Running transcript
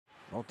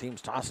Both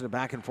teams tossing it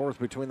back and forth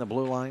between the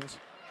blue lines.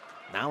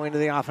 Now into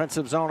the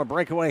offensive zone, a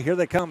breakaway. Here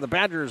they come. The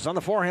Badgers on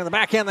the forehand, the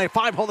backhand. They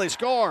 5-hole, they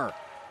score.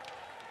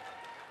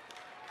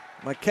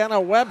 McKenna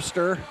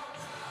Webster,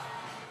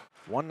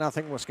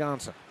 1-0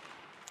 Wisconsin.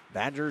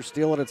 Badgers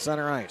steal it at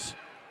center ice.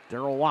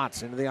 Darryl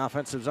Watts into the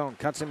offensive zone,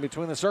 cuts in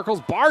between the circles,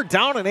 barred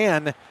down and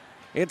in.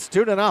 It's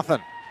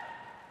 2-0.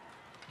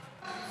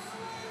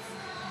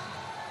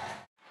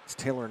 It's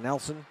Taylor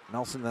Nelson.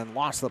 Nelson then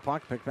lost the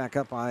puck, picked back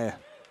up by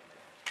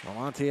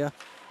Valentia.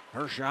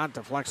 Her shot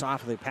deflects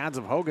off the pads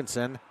of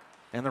Hoganson,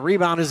 and the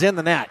rebound is in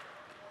the net.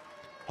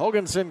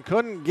 Hoganson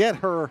couldn't get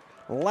her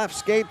left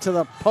skate to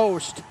the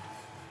post.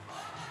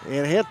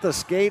 It hit the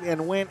skate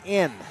and went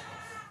in.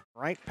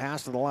 Right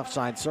pass to the left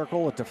side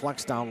circle. It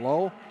deflects down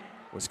low.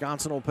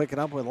 Wisconsin will pick it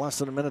up with less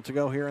than a minute to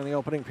go here in the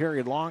opening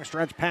period. Long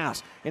stretch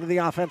pass into the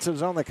offensive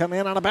zone. They come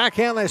in on a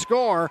backhand. They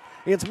score.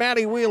 It's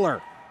Maddie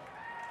Wheeler.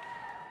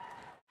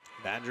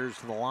 Badgers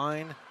to the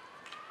line.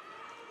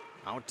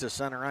 Out to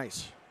center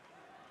ice.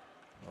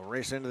 They'll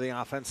race into the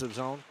offensive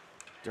zone.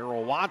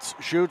 Darryl Watts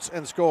shoots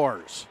and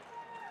scores.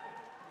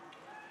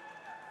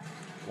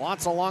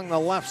 Watts along the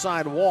left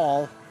side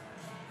wall.